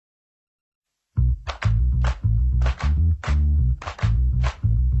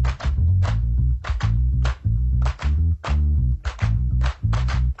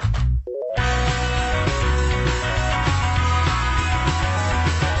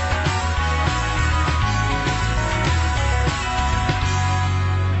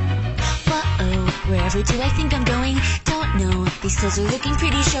Wherever do I think I'm going? Don't know. These clothes are looking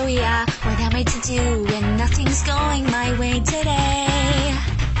pretty showy, yeah. What am I to do when nothing's going my way today?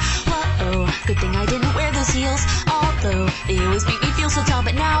 Whoa, good thing I didn't wear those heels. Although they always make me feel so tall,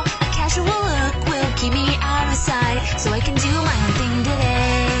 but now a casual look will keep me out of sight, so I can do my own thing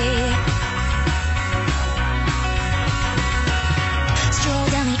today. Stroll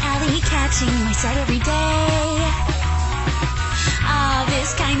down the alley, catching my sight every day. Ah,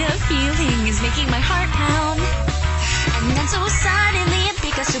 this kind of feeling is making my heart pound. And then so suddenly a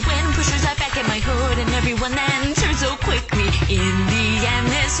big gust of wind pushes right back at my hood, and everyone then turns so quickly. In the end,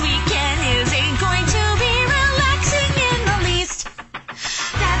 this weekend isn't going to be relaxing in the least.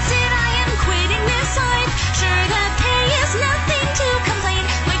 That's it, I am quitting this life. Sure, the pay is nothing to complain.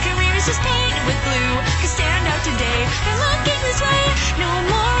 My career is just painted with blue. I stand out today and looking this way. No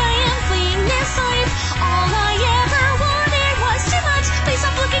more I am fleeing this life. All I ever wanted was too much. Please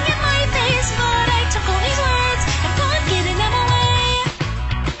stop looking at my face. But I took all these words and put getting them away.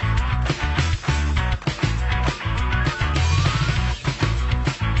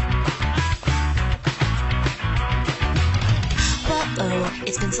 Whoa,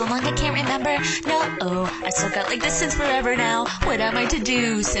 it's been so long I can't remember. No, I've stuck out like this since forever now. What am I to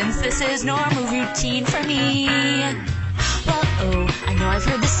do since this is normal routine for me? Whoa, I know I've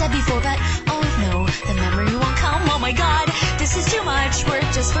heard this said before, but oh no, the memory won't come. Oh my god, this is too much work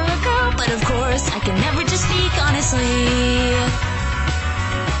just for a girl. But of course, I can never just speak honestly.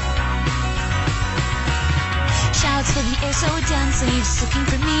 Shouts fill the air so densely, just looking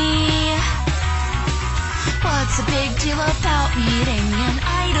for me. What's the big deal about meeting an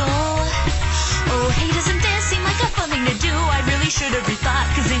idol? Oh hey, doesn't this seem like a fun thing to do? I really should have rethought,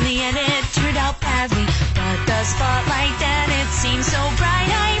 cause in the end it turned out badly. But the spotlight then, it seemed so bright,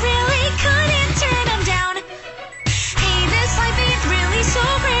 I really couldn't turn them down. Hey, this life ain't really so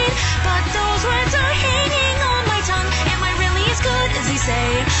great, but those words are hanging on my tongue. Am I really as good as they say?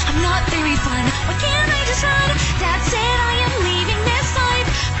 I'm not very fun, why can't I just run? That's it, I am leaving this life,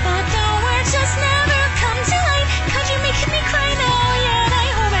 but the words just never come to light. Could you make me cry now? Yet I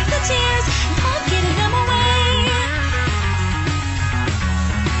hold back the tears and hope getting them away.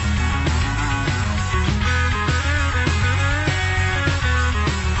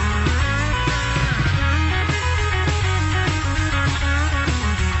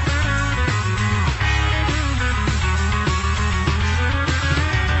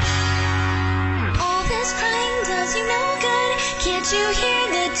 All this crying does you no good. Can't you hear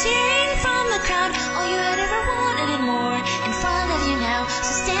the tearing from the crowd? All you had ever wanted and more in front of you now.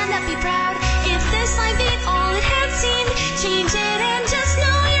 So stand up, be proud. If this life ain't all it had seemed, change it and just